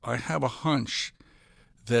I have a hunch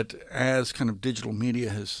that as kind of digital media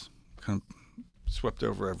has kind of swept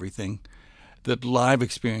over everything, that live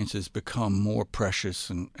experiences become more precious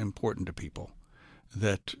and important to people.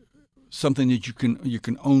 That something that you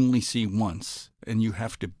can only see once, and you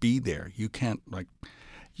have to be there. You can't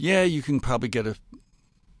you can probably get a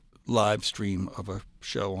live stream of a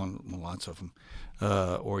show on lots of them,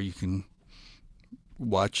 or you can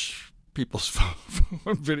watch people's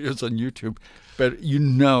videos on YouTube, but you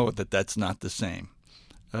know that that's not the same.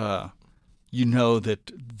 You know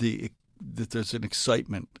that that there's an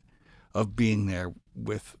excitement of being there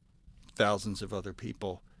with thousands of other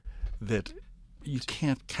people that you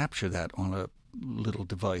can't capture that on a little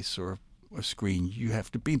device or a screen. You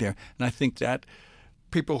have to be there. And I think that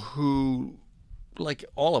people who, like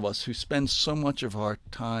all of us, who spend so much of our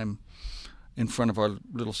time in front of our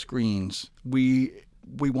little screens, we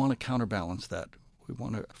want to counterbalance that. We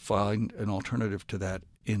want to find an alternative to that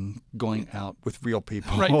in going out with real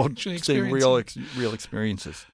people, right, seeing real experiences.